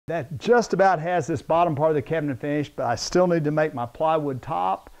That just about has this bottom part of the cabinet finished, but I still need to make my plywood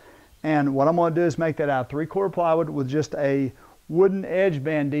top. And what I'm going to do is make that out of 3/4 plywood with just a wooden edge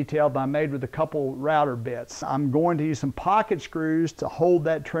band detail that I made with a couple router bits. I'm going to use some pocket screws to hold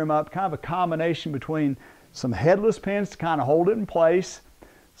that trim up, kind of a combination between some headless pins to kind of hold it in place,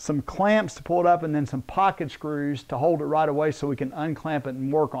 some clamps to pull it up, and then some pocket screws to hold it right away so we can unclamp it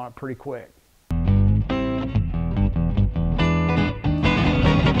and work on it pretty quick.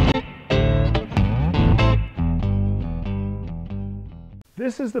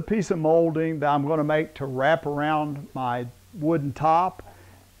 This is the piece of molding that I'm going to make to wrap around my wooden top,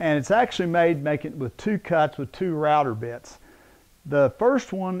 and it's actually make it with 2 cuts with 2 router bits. The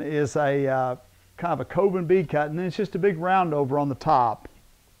first one is a kind of a Coven bead cut, and then it's just a big round over on the top.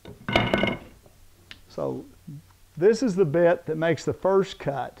 So this is the bit that makes the first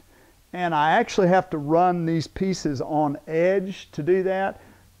cut, and I actually have to run these pieces on edge to do that.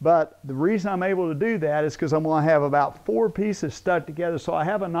 But the reason I'm able to do that is because I'm going to have about 4 pieces stuck together, so I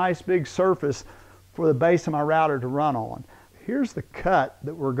have a nice big surface for the base of my router to run on. Here's the cut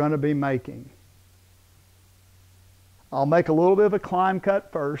that we're going to be making. I'll make a little bit of a climb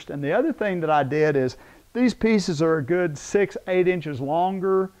cut first, and the other thing that I did is these pieces are a good 6-8 inches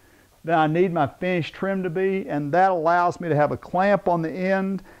longer than I need my finished trim to be, and that allows me to have a clamp on the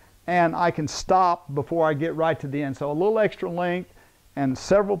end, and I can stop before I get right to the end. So a little extra length and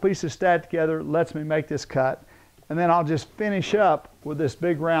several pieces stacked together lets me make this cut. And then I'll just finish up with this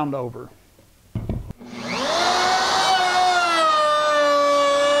big round over.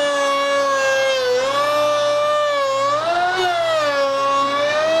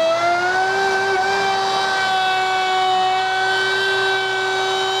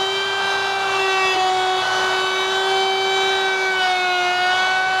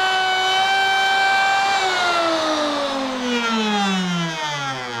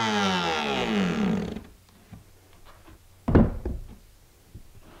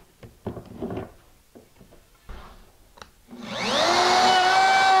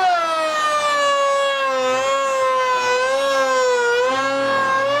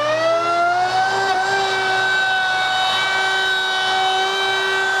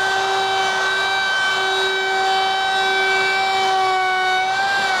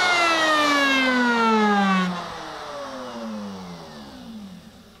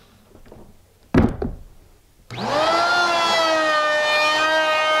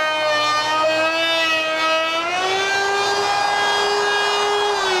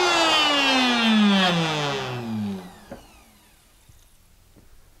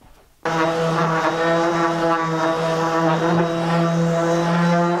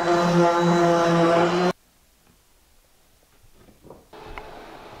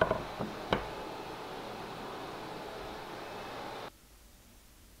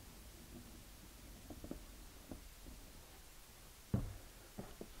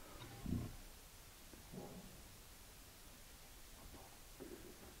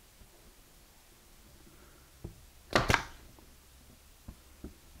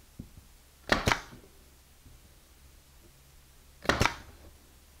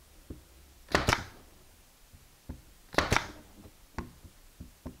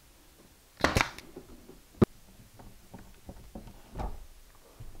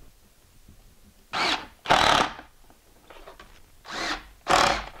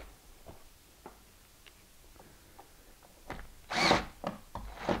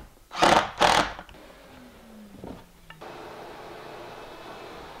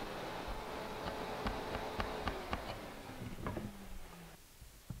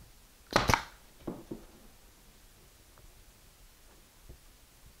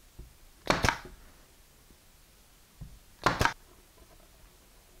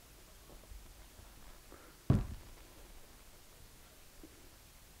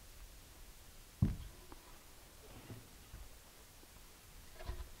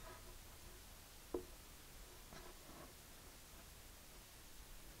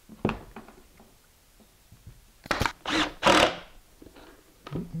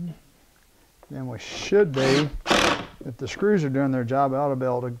 Then we should be, if the screws are doing their job, I ought to be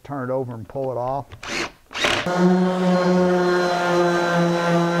able to turn it over and pull it off.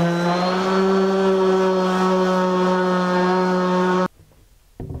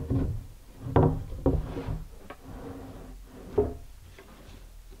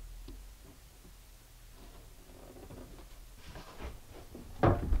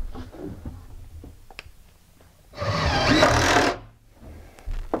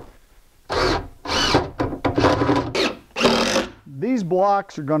 These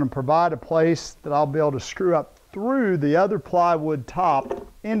blocks are going to provide a place that I'll be able to screw up through the other plywood top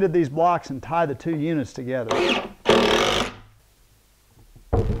into these blocks and tie the two units together.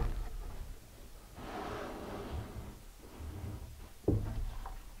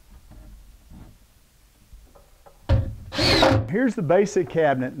 Here's the basic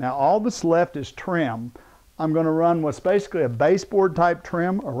cabinet. Now all that's left is trim. I'm going to run what's basically a baseboard type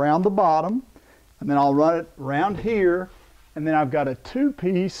trim around the bottom, and then I'll run it around here, and then I've got a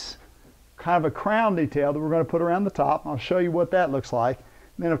two-piece kind of a crown detail that we're going to put around the top. I'll show you what that looks like.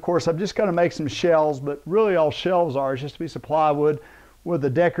 And then of course I've just got to make some shelves, but really all shelves are is just a piece of plywood with the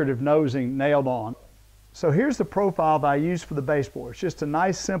decorative nosing nailed on. So here's the profile that I use for the baseboard. It's just a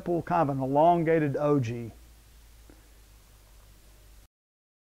nice simple kind of an elongated OG.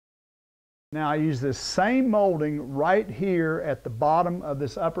 Now I use this same molding right here at the bottom of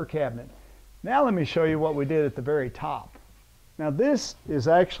this upper cabinet. Now let me show you what we did at the very top. Now this is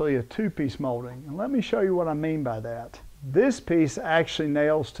actually a two-piece molding, and let me show you what I mean by that. This piece actually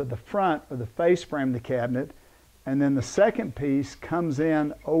nails to the front of the face frame of the cabinet, and then the second piece comes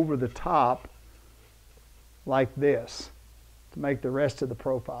in over the top like this to make the rest of the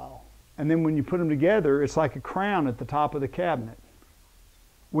profile. And then when you put them together, it's like a crown at the top of the cabinet.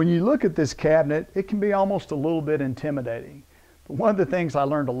 When you look at this cabinet, it can be almost a little bit intimidating. But one of the things I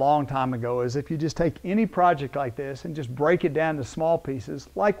learned a long time ago is if you just take any project like this and just break it down to small pieces,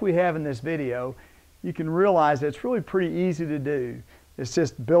 like we have in this video, you can realize that it's really pretty easy to do. It's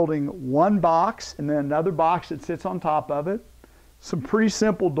just building one box and then another box that sits on top of it, some pretty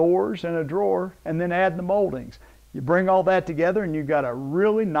simple doors and a drawer, and then add the moldings. You bring all that together and you've got a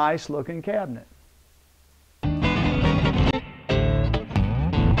really nice looking cabinet.